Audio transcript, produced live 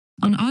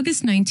On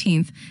August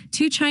 19th,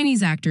 two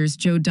Chinese actors,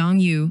 Zhou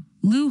DongYu,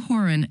 Liu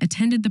Haoran,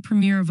 attended the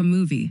premiere of a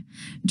movie.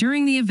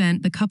 During the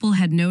event, the couple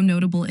had no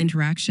notable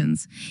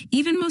interactions.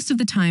 Even most of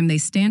the time, they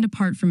stand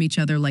apart from each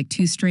other like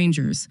two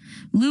strangers.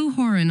 Liu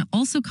Haoran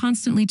also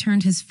constantly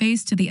turned his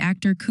face to the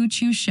actor Ku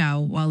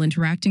Xiao while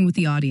interacting with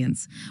the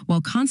audience,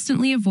 while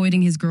constantly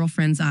avoiding his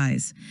girlfriend's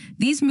eyes.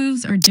 These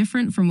moves are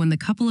different from when the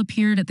couple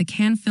appeared at the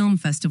Cannes Film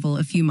Festival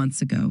a few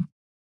months ago.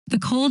 The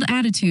cold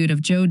attitude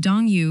of Zhou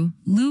DongYu,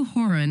 Liu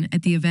Haoran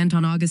at the event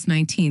on August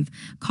 19th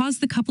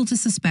caused the couple to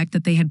suspect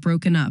that they had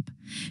broken up.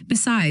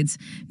 Besides,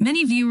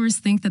 many viewers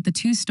think that the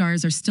two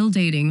stars are still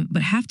dating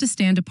but have to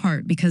stand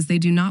apart because they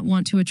do not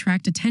want to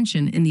attract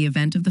attention in the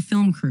event of the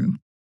film crew.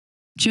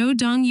 Zhou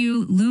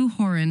DongYu, Liu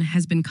Haoran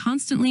has been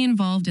constantly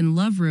involved in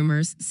love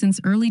rumors since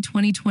early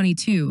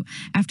 2022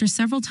 after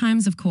several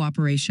times of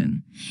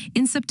cooperation.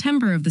 In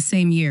September of the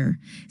same year,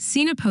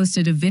 Sina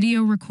posted a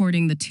video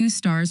recording the two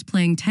stars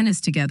playing tennis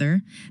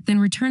together, then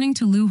returning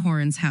to Liu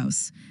Haoran's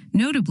house.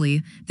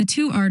 Notably, the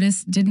two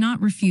artists did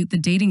not refute the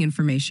dating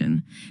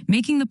information,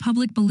 making the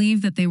public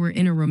believe that they were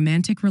in a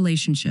romantic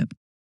relationship.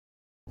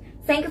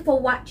 Thank you for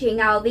watching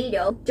our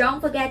video.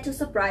 Don't forget to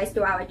subscribe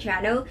to our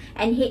channel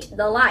and hit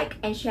the like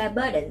and share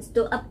buttons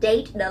to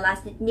update the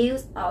latest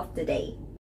news of the day.